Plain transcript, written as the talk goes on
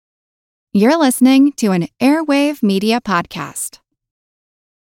You're listening to an Airwave Media Podcast.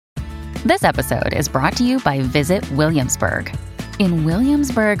 This episode is brought to you by Visit Williamsburg. In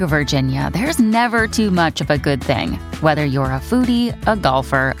Williamsburg, Virginia, there's never too much of a good thing. Whether you're a foodie, a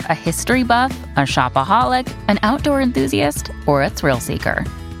golfer, a history buff, a shopaholic, an outdoor enthusiast, or a thrill seeker,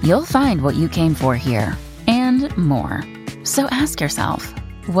 you'll find what you came for here and more. So ask yourself,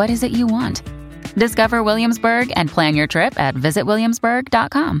 what is it you want? Discover Williamsburg and plan your trip at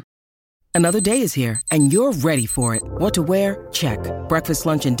visitwilliamsburg.com. Another day is here, and you're ready for it. What to wear? Check. Breakfast,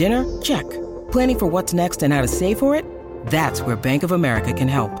 lunch, and dinner? Check. Planning for what's next and how to save for it? That's where Bank of America can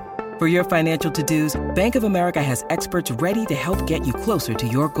help. For your financial to-dos, Bank of America has experts ready to help get you closer to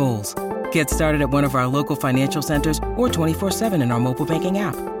your goals. Get started at one of our local financial centers or 24/7 in our mobile banking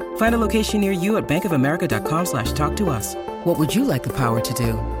app. Find a location near you at bankofamerica.com/talktous. What would you like the power to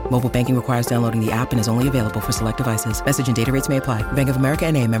do? Mobile banking requires downloading the app and is only available for select devices. Message and data rates may apply. Bank of America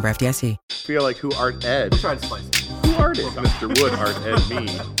N.A., member FDIC. Feel like who art Ed? Try to spice it. Who art it? Mr. Wood art Ed me.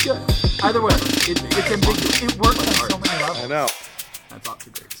 Good. Either way, it's ambiguous. It works on so many levels. I know. That's off to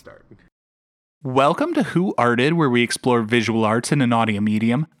a great start. Welcome to Who Arted, where we explore visual arts in an audio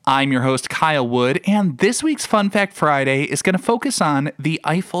medium. I'm your host, Kyle Wood, and this week's Fun Fact Friday is going to focus on the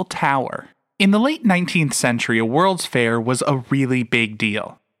Eiffel Tower. In the late 19th century, a World's Fair was a really big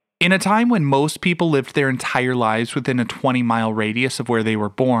deal. In a time when most people lived their entire lives within a 20-mile radius of where they were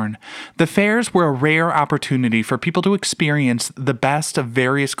born, the fairs were a rare opportunity for people to experience the best of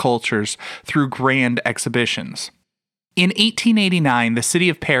various cultures through grand exhibitions. In 1889, the city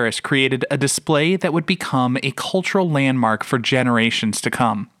of Paris created a display that would become a cultural landmark for generations to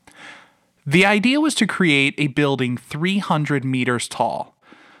come. The idea was to create a building 300 meters tall.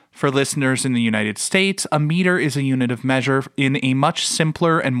 For listeners in the United States, a meter is a unit of measure in a much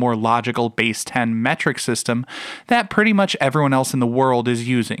simpler and more logical base 10 metric system that pretty much everyone else in the world is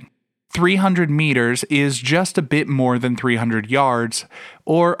using. 300 meters is just a bit more than 300 yards,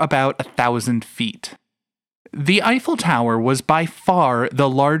 or about 1,000 feet. The Eiffel Tower was by far the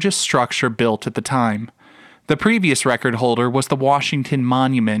largest structure built at the time. The previous record holder was the Washington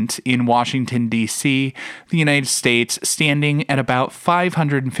Monument in Washington, D.C., the United States, standing at about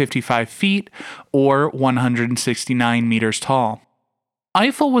 555 feet or 169 meters tall.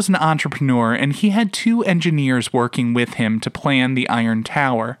 Eiffel was an entrepreneur, and he had 2 engineers working with him to plan the Iron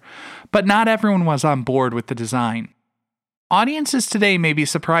Tower, but not everyone was on board with the design. Audiences today may be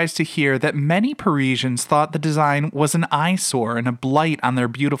surprised to hear that many Parisians thought the design was an eyesore and a blight on their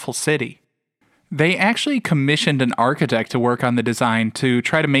beautiful city. They actually commissioned an architect to work on the design to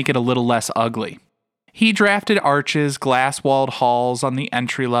try to make it a little less ugly. He drafted arches, glass-walled halls on the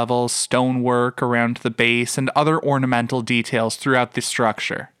entry level, stonework around the base, and other ornamental details throughout the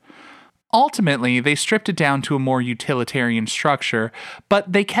structure. Ultimately, they stripped it down to a more utilitarian structure,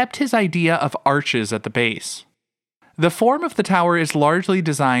 but they kept his idea of arches at the base. The form of the tower is largely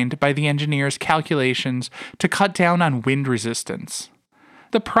designed by the engineers' calculations to cut down on wind resistance.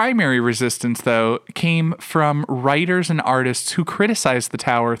 The primary resistance, though, came from writers and artists who criticized the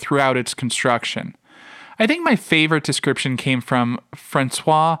tower throughout its construction. I think my favorite description came from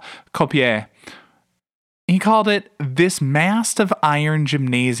Francois Copier. He called it, "This mast of iron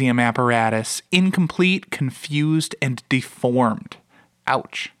gymnasium apparatus, incomplete, confused, and deformed."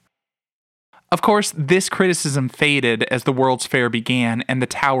 Ouch. Of course, this criticism faded as the World's Fair began and the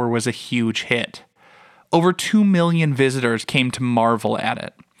tower was a huge hit. Over 2 million visitors came to marvel at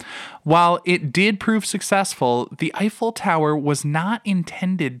it. While it did prove successful, the Eiffel Tower was not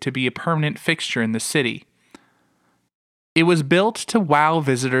intended to be a permanent fixture in the city. It was built to wow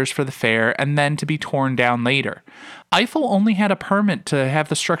visitors for the fair and then to be torn down later. Eiffel only had a permit to have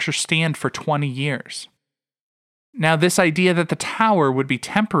the structure stand for 20 years. Now, this idea that the tower would be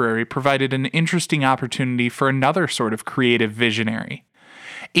temporary provided an interesting opportunity for another sort of creative visionary.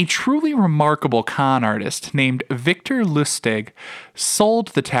 A truly remarkable con artist named Victor Lustig sold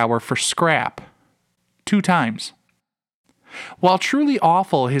the tower for scrap 2 times. While truly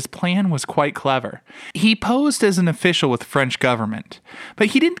awful, his plan was quite clever. He posed as an official with the French government, but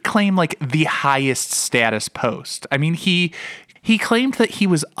he didn't claim like the highest status post. I mean, he claimed that he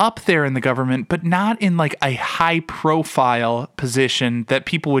was up there in the government, but not in like a high profile position that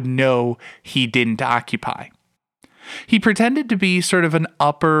people would know he didn't occupy. He pretended to be sort of an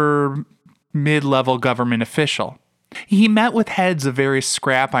upper mid-level government official. He met with heads of various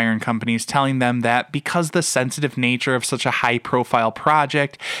scrap iron companies, telling them that because of the sensitive nature of such a high-profile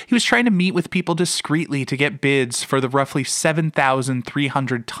project, he was trying to meet with people discreetly to get bids for the roughly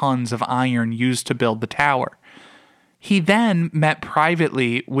 7,300 tons of iron used to build the tower. He then met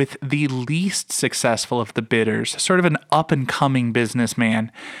privately with the least successful of the bidders, sort of an up-and-coming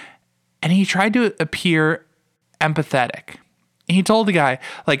businessman, And he tried to appear empathetic. He told the guy,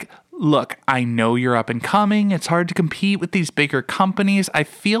 like, look, I know you're up and coming. It's hard to compete with these bigger companies. I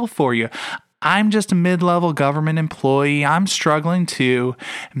feel for you. I'm just a mid-level government employee. I'm struggling too.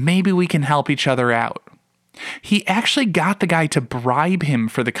 Maybe we can help each other out. He actually got the guy to bribe him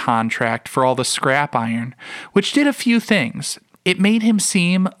for the contract for all the scrap iron, which did a few things. It made him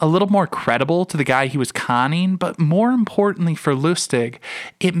seem a little more credible to the guy he was conning, but more importantly for Lustig,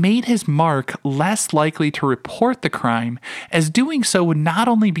 it made his mark less likely to report the crime, as doing so would not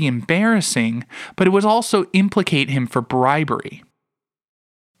only be embarrassing, but it would also implicate him for bribery.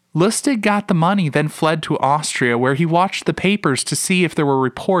 Lustig got the money, then fled to Austria, where he watched the papers to see if there were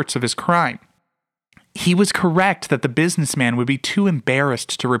reports of his crime. He was correct that the businessman would be too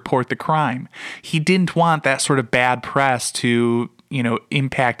embarrassed to report the crime. He didn't want that sort of bad press to,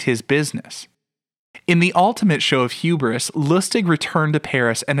 impact his business. In the ultimate show of hubris, Lustig returned to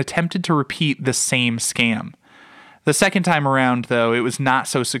Paris and attempted to repeat the same scam. The second time around, though, it was not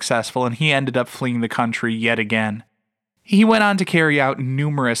so successful, and he ended up fleeing the country yet again. He went on to carry out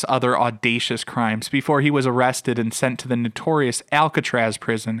numerous other audacious crimes before he was arrested and sent to the notorious Alcatraz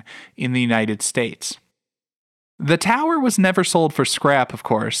prison in the United States. The tower was never sold for scrap, of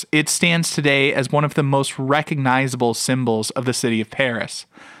course. It stands today as one of the most recognizable symbols of the city of Paris.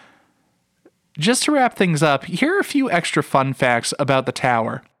 Just to wrap things up, here are a few extra fun facts about the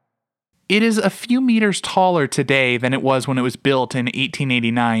tower. It is a few meters taller today than it was when it was built in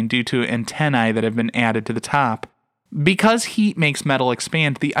 1889 due to antennae that have been added to the top. Because heat makes metal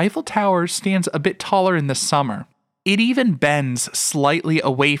expand, the Eiffel Tower stands a bit taller in the summer. It even bends slightly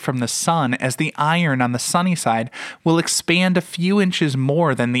away from the sun, as the iron on the sunny side will expand a few inches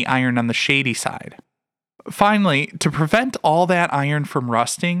more than the iron on the shady side. Finally, to prevent all that iron from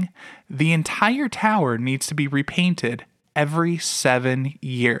rusting, the entire tower needs to be repainted every 7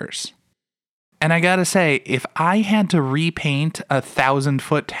 years. And I gotta say, if I had to repaint a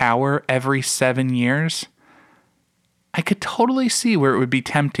 1,000-foot tower every 7 years, I could totally see where it would be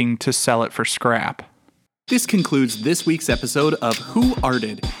tempting to sell it for scrap. This concludes this week's episode of Who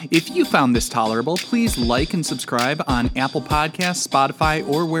Arted. If you found this tolerable, please like and subscribe on Apple Podcasts, Spotify,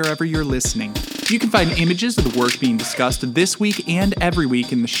 or wherever you're listening. You can find images of the work being discussed this week and every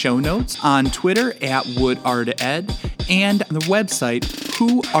week in the show notes, on Twitter @WoodArtEd, and on the website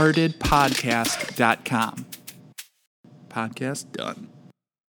whoartedpodcast.com. Podcast done.